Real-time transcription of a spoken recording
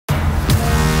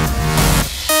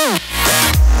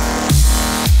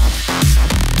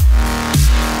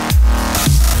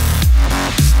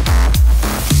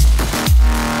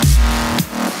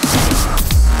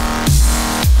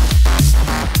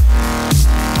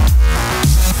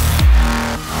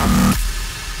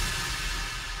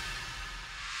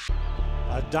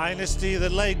dynasty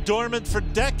that lay dormant for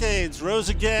decades rose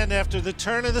again after the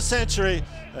turn of the century.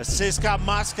 CSKA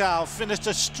Moscow finished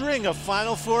a string of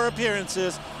Final Four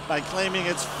appearances by claiming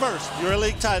its first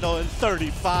Euroleague title in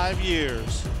 35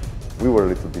 years. We were a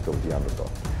little bit of the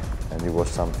underdog, and it was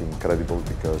something incredible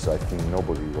because I think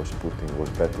nobody was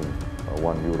betting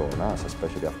 €1 on us,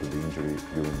 especially after the injury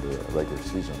during the regular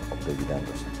season of David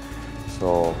Anderson.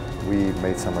 So we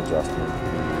made some adjustments.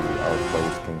 Our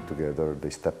players came together. They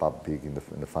stepped up big in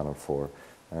the Final Four,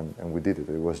 and we did it.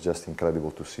 It was just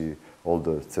incredible to see all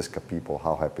the CSKA people,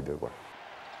 how happy they were.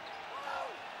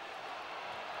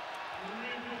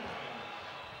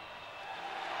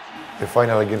 The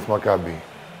final against Maccabi,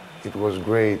 it was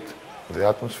great, the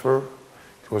atmosphere.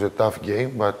 It was a tough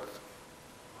game, but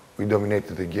we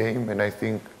dominated the game, and I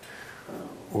think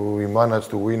we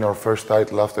managed to win our first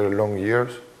title after a long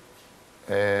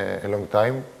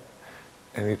time,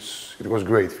 and it was a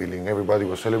great feeling. Everybody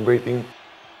was celebrating.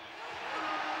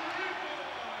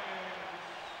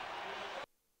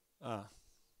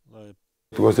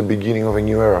 It was the beginning of a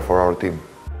new era for our team.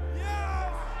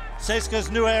 CSKA's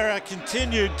new era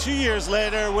continued 2 years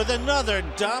later with another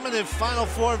dominant Final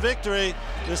Four victory,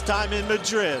 this time in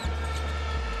Madrid.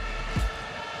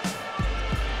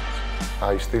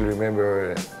 I still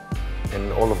remember,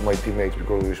 and all of my teammates,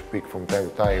 because we speak from time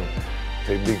to time,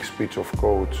 the big speech of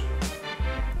coach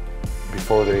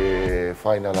before the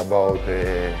final about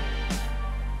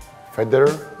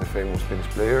Federer, the famous tennis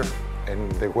player,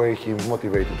 and the way he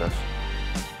motivated us.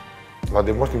 But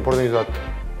the most important is that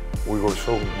we were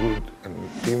so good and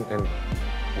team, and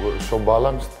we were so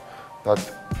balanced that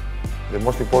the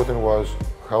most important was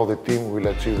how the team will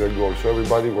achieve their goals. So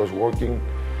everybody was working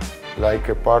like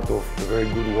a part of a very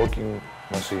good working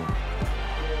machine.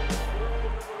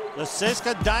 The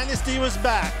CSKA dynasty was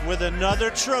back with another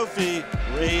trophy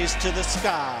raised to the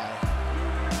sky.